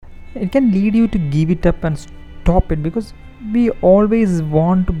It can lead you to give it up and stop it, because we always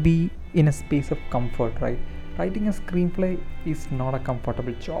want to be in a space of comfort, right? Writing a screenplay is not a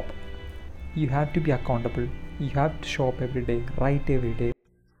comfortable job. You have to be accountable. You have to show up every day, write every day.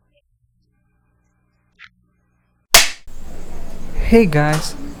 Hey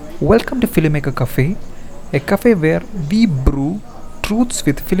guys, welcome to Filmmaker Cafe, a cafe where we brew truths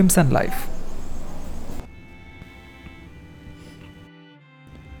with films and life.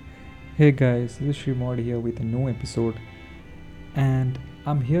 Hey guys, this is Srimod here with a new episode, and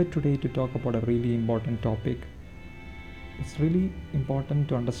I'm here today to talk about a really important topic. It's really important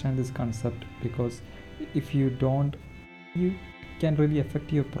to understand this concept because if you don't, you can really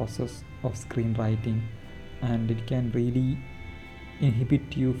affect your process of screenwriting, and it can really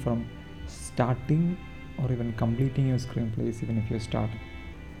inhibit you from starting or even completing your screenplays, even if you start.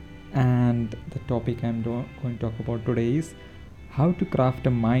 And the topic going to talk about today is how to craft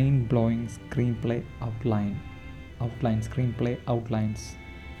a mind-blowing screenplay screenplay outlines.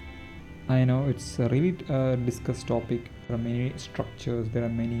 I know it's a really discussed topic. There are many structures, there are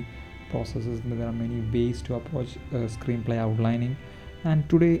many processes, there are many ways to approach screenplay outlining. And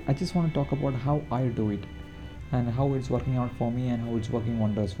today I just want to talk about how I do it and how it's working out for me and how it's working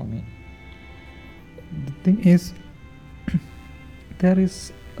wonders for me. The thing is, there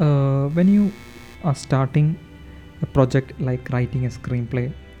is when you are starting a project like writing a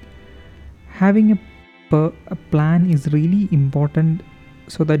screenplay, having a plan is really important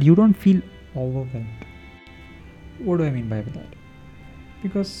so that you don't feel overwhelmed. What do I mean by that?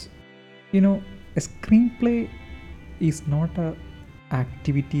 Because a screenplay is not a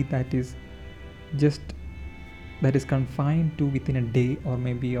activity just that is confined to within a day or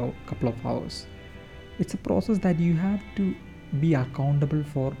maybe a couple of hours. It's a process that you have to be accountable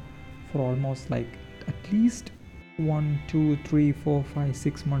for almost like at least 1 2 3 4 5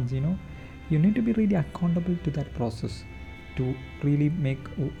 6 months. You need to be really accountable to that process to really make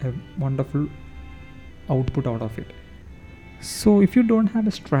a wonderful output out of it. So if you don't have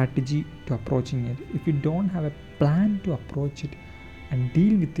a strategy to approaching it, if you don't have a plan to approach it and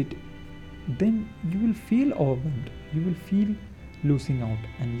deal with it, then you will feel overwhelmed, you will feel losing out,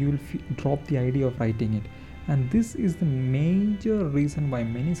 and you will drop the idea of writing it. And this is the major reason why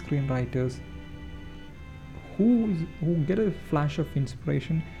many screenwriters who get a flash of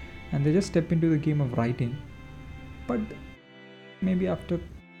inspiration and they just step into the game of writing, but maybe after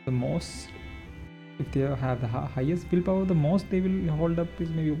the most, if they have the highest willpower, the most they will hold up is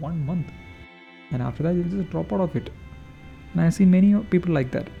maybe 1 month, and after that they'll just drop out of it. And I've seen many people like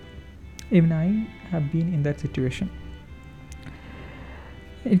that. Even I have been in that situation.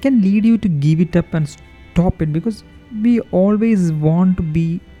 It can lead you to give it up and stop it, because we always want to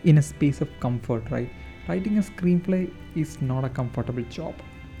be in a space of comfort, right? Writing a screenplay is not a comfortable job.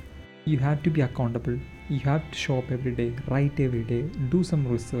 You have to be accountable. You have to show up every day, write every day, do some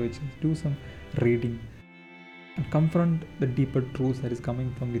research, do some reading, and confront the deeper truths that is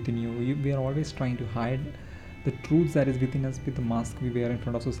coming from within you. We are always trying to hide the truths that is within us with the mask we wear in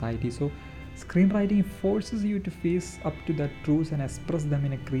front of society. So screenwriting forces you to face up to that truths and express them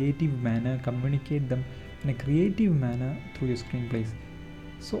in a creative manner, communicate them in a creative manner through your screenplays.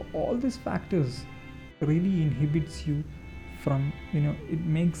 So all these factors really inhibits you from, it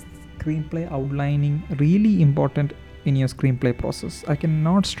makes screenplay outlining really important in your screenplay process. I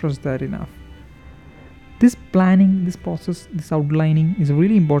cannot stress that enough. This planning, this process, this outlining is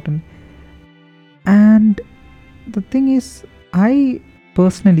really important. And the thing is, I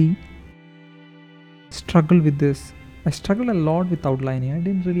personally struggle with this. I struggled a lot with outlining. I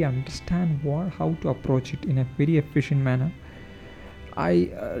didn't really understand how to approach it in a very efficient manner.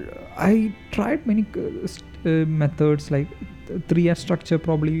 I tried many methods, like 3R structure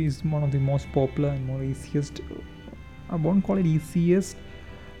probably is one of the most popular and more easiest. I won't call it easiest,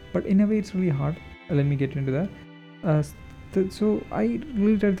 but in a way it's really hard. Let me get into that. So I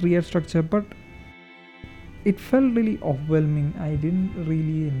really tried 3R structure, but it felt really overwhelming. I didn't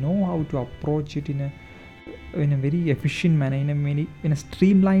really know how to approach it in a very efficient manner, in a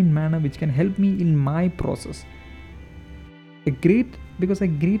streamlined manner, which can help me in my process. Because a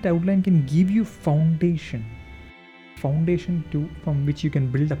great outline can give you foundation to from which you can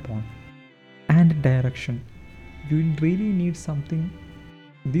build upon, and direction. You really need something,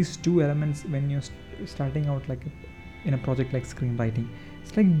 these two elements, when you're starting out like in a project like screenwriting.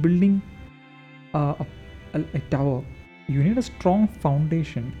 It's like building a tower. You need a strong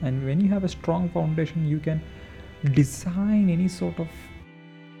foundation, and when you have a strong foundation, you can design any sort of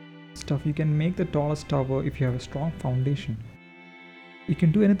stuff. You can make the tallest tower if you have a strong foundation. You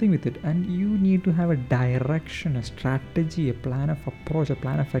can do anything with it, and you need to have a direction, a strategy, a plan of approach, a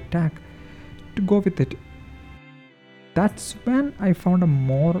plan of attack to go with it. That's when I found a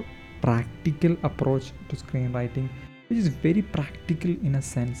more practical approach to screenwriting, which is very practical in a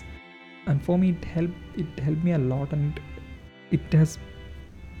sense. And for me, it helped me a lot, and it has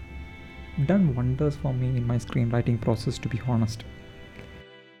done wonders for me in my screenwriting process, to be honest.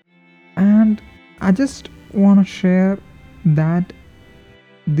 And I just want to share that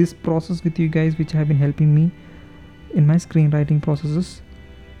this process with you guys, which have been helping me in my screenwriting processes.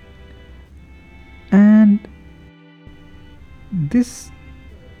 And this,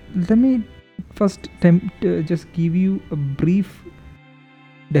 let me first just give you a brief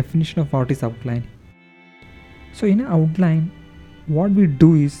definition of what is outline. So in an outline, what we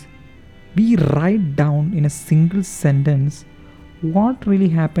do is we write down in a single sentence what really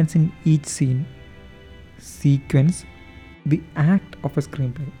happens in each scene, sequence, the act of a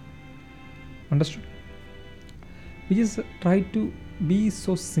screenplay. Understood? We just try to be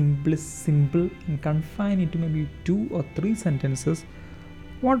so simple and confine it to maybe 2 or 3 sentences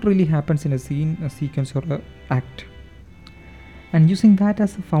what really happens in a scene, a sequence, or a act. And using that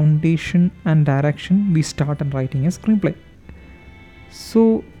as a foundation and direction, we start on writing a screenplay.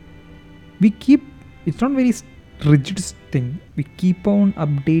 So we keep, it's not very rigid thing, we keep on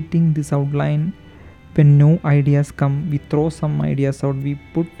updating this outline. When no ideas come, we throw some ideas out, we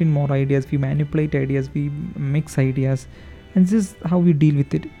put in more ideas, we manipulate ideas, we mix ideas, and this is how we deal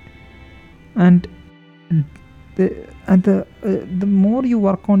with it. And the more you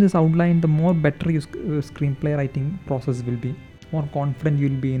work on this outline, the more better your screenplay writing process will be. More confident you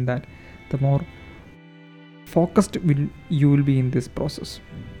will be in that, the more focused you will be in this process.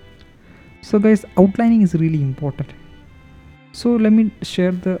 So guys, outlining is really important. So let me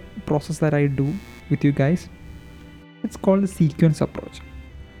share the process that I do with you guys. It's called the sequence approach.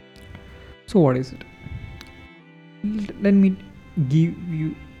 So what is it? Let me give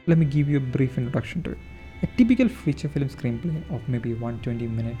you a brief introduction to it. A typical feature film screenplay of maybe 120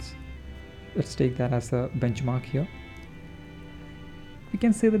 minutes, let's take that as a benchmark here. We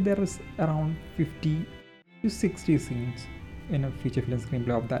can say that there is around 50 to 60 scenes in a feature film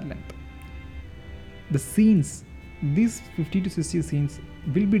screenplay of that length. The scenes, these 50 to 60 scenes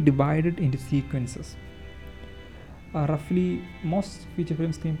will be divided into sequences. Roughly, most feature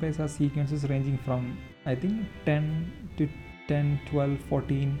film screenplays have sequences ranging from, I think, 10 to 10, 12,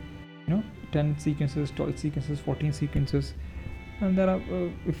 14, 10 sequences, 12 sequences, 14 sequences. And there are,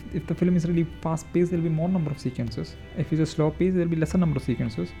 if the film is really fast paced, there will be more number of sequences. If it's a slow pace, there will be lesser number of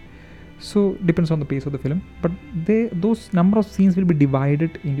sequences. So depends on the pace of the film, but those number of scenes will be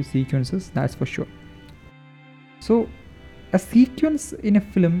divided into sequences, that's for sure. So a sequence in a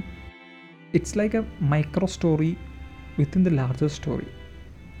film, it's like a micro story within the larger story.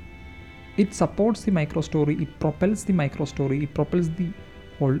 It supports the micro story, it propels the micro story, it propels the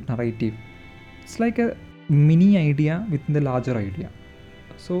whole narrative. It's like a mini idea within the larger idea.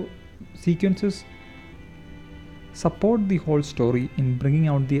 So sequences support the whole story in bringing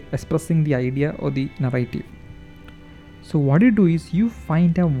out expressing the idea or the narrative. So what you do is you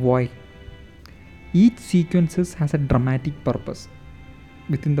find a why. Each sequences has a dramatic purpose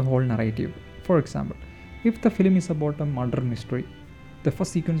within the whole narrative. For example, if the film is about a murder mystery, the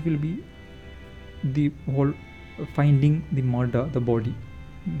first sequence will be the whole finding the murder, the body.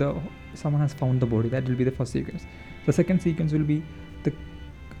 Someone has found the body. That will be the first sequence. The second sequence will be the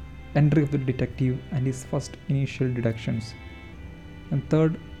entry of the detective and his first initial deductions. And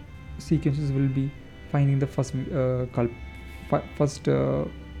third sequences will be finding the first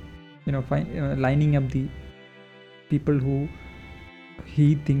lining up the people who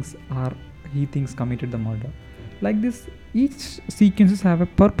he thinks committed the murder. Like this, each sequences have a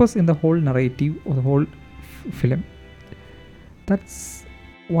purpose in the whole narrative or the whole film. That's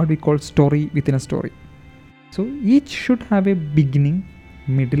what we call story within a story. So each should have a beginning,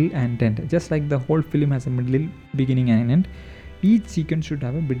 middle, and end. Just like the whole film has a middle, beginning, and end, each sequence should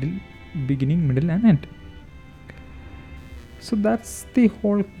have a beginning, middle, and end. So that's the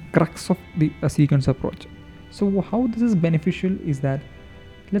whole crux of the sequence approach. So how this is beneficial is that,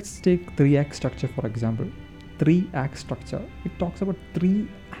 let's take 3-act structure for example. 3-act structure, it talks about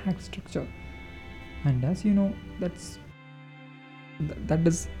 3-act structure, and as you know, that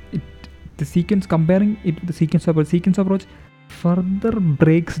does it. The sequence, comparing it to the sequence approach further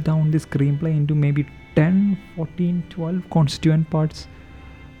breaks down the screenplay into maybe 10, 14, 12 constituent parts,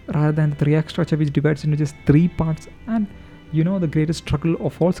 rather than the 3-act structure, which divides into just 3 parts. And the greatest struggle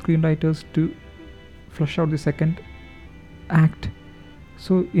of all screenwriters to flush out the second act.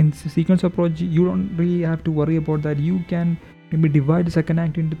 So in sequence approach, you don't really have to worry about that. You can Maybe divide the second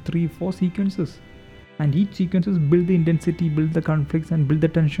act into 3-4 sequences, and each sequences build the intensity, build the conflicts, and build the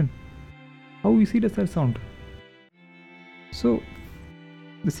tension. How easy does that sound? So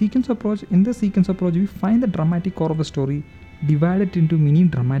the sequence approach, in the sequence approach, we find the dramatic core of the story, divide it into mini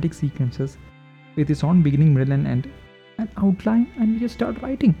dramatic sequences with its own beginning, middle, and end, an outline, and we just start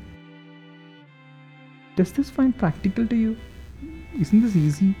writing. Does this find practical to you? Isn't this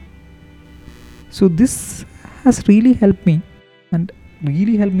easy? So this has really helped me, and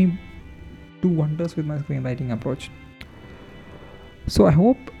really helped me do wonders with my screenwriting approach. So I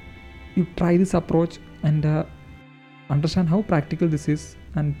hope you try this approach and understand how practical this is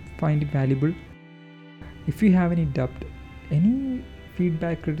and find it valuable. If you have any doubt, any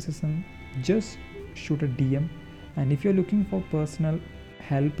feedback, criticism, just shoot a DM. And if you're looking for personal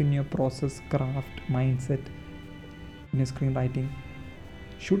help in your process, craft, mindset, in your screenwriting,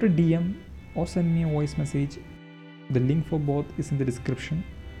 shoot a DM or send me a voice message. The link for both is in the description.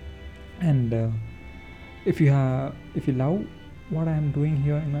 And if you love what I am doing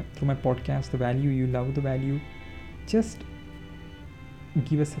here through my podcast, the value you love, the value, just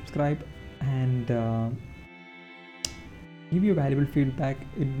give a subscribe and give your valuable feedback.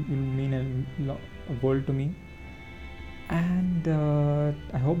 It will mean a world to me. And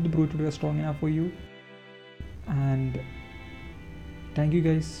I hope the brew today was strong enough for you. And thank you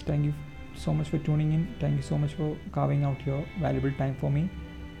guys. Thank you so much for tuning in. Thank you so much for carving out your valuable time for me.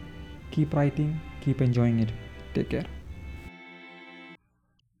 Keep writing, keep enjoying it. Take care.